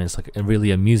opponent, it's like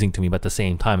really amusing to me. But at the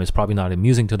same time, it's probably not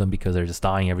amusing to them because they're just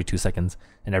dying every 2 seconds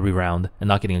in every round and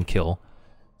not getting a kill.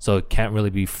 So it can't really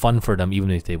be fun for them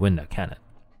even if they win that, can it?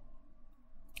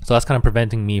 So that's kind of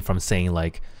preventing me from saying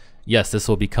like, yes, this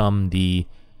will become the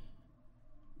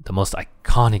most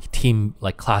iconic team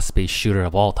like class-based shooter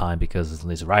of all time because it's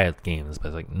these Riot games.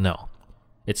 But like, no,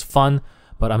 it's fun,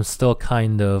 but I'm still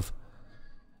kind of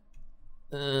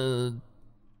I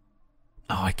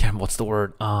can't. What's the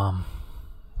word? Damn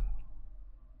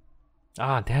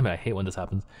it! I hate when this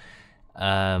happens.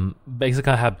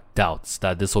 Basically, I have doubts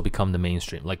that this will become the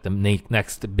mainstream, like the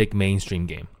next big mainstream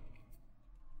game.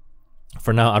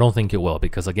 For now, I don't think it will,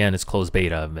 because again, it's closed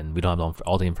beta and we don't have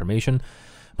all the information.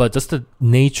 But just the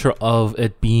nature of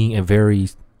it being a very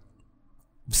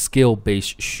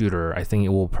skill-based shooter, I think it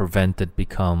will prevent it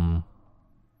become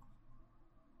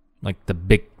like the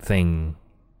big thing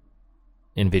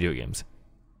in video games.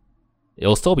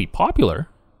 It'll still be popular.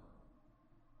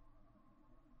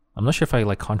 I'm not sure if I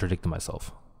like contradicted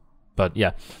myself, but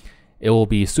yeah, it will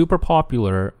be super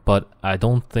popular, but I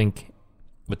don't think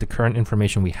with the current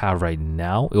information we have right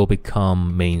now, it will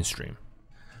become mainstream.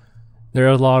 There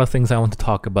are a lot of things I want to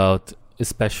talk about,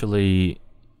 especially,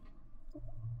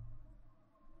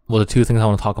 well, the two things I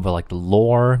want to talk about, like the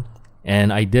lore,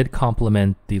 and I did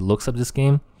compliment the looks of this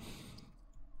game.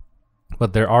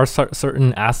 But there are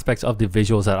certain aspects of the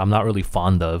visuals that I'm not really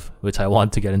fond of, which I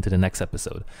want to get into the next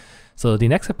episode. So the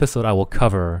next episode I will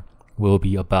cover will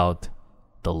be about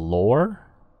the lore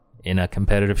in a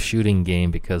competitive shooting game,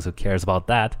 because who cares about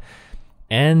that?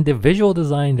 And the visual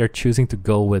design they're choosing to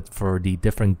go with for the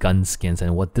different gun skins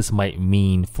and what this might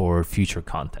mean for future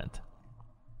content.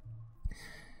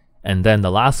 And then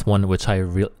the last one, which I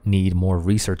need more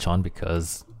research on,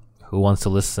 because who wants to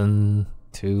listen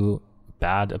to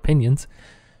bad opinions,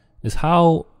 is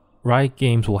how Riot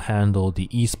Games will handle the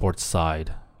esports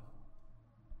side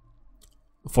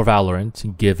for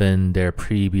Valorant, given their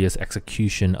previous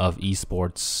execution of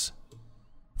esports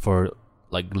for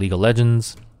like League of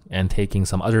Legends, and taking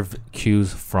some other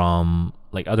cues from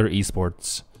like other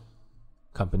esports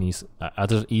companies,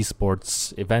 other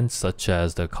esports events such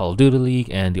as the Call of Duty League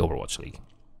and the Overwatch League.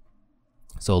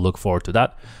 So look forward to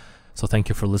that. So thank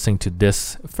you for listening to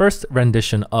this first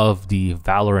rendition of the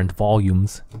Valorant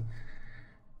volumes.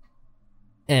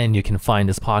 And you can find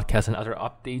this podcast and other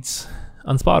updates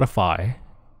on Spotify,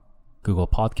 Google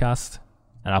Podcast,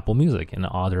 and Apple Music, and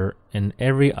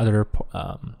every other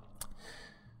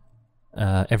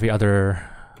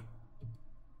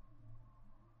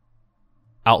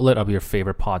outlet of your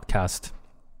favorite podcast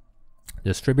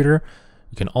distributor.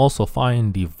 You can also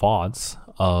find the VODs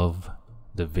of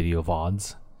the video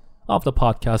VODs of the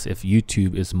podcast if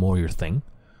YouTube is more your thing.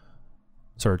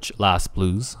 Search Last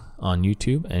Blues on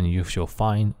YouTube and you shall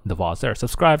find the VODs there.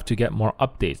 Subscribe to get more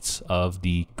updates of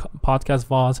the podcast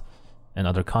VODs and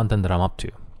other content that I'm up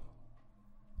to.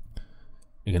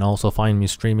 You can also find me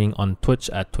streaming on Twitch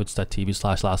at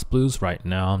twitch.tv/lastblues. Right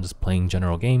now I'm just playing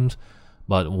general games,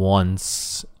 but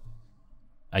once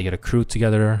I get a crew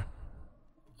together,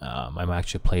 I'm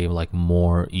actually playing like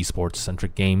more esports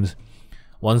centric games.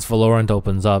 Once Valorant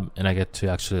opens up and I get to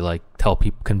actually like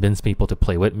convince people to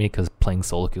play with me, because playing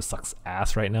solo queue sucks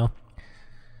ass right now,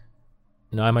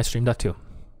 I might stream that too.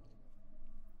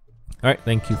 Alright,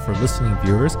 thank you for listening,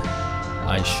 viewers.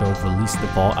 I shall release the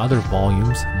other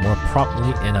volumes more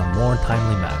promptly in a more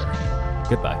timely manner.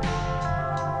 Goodbye.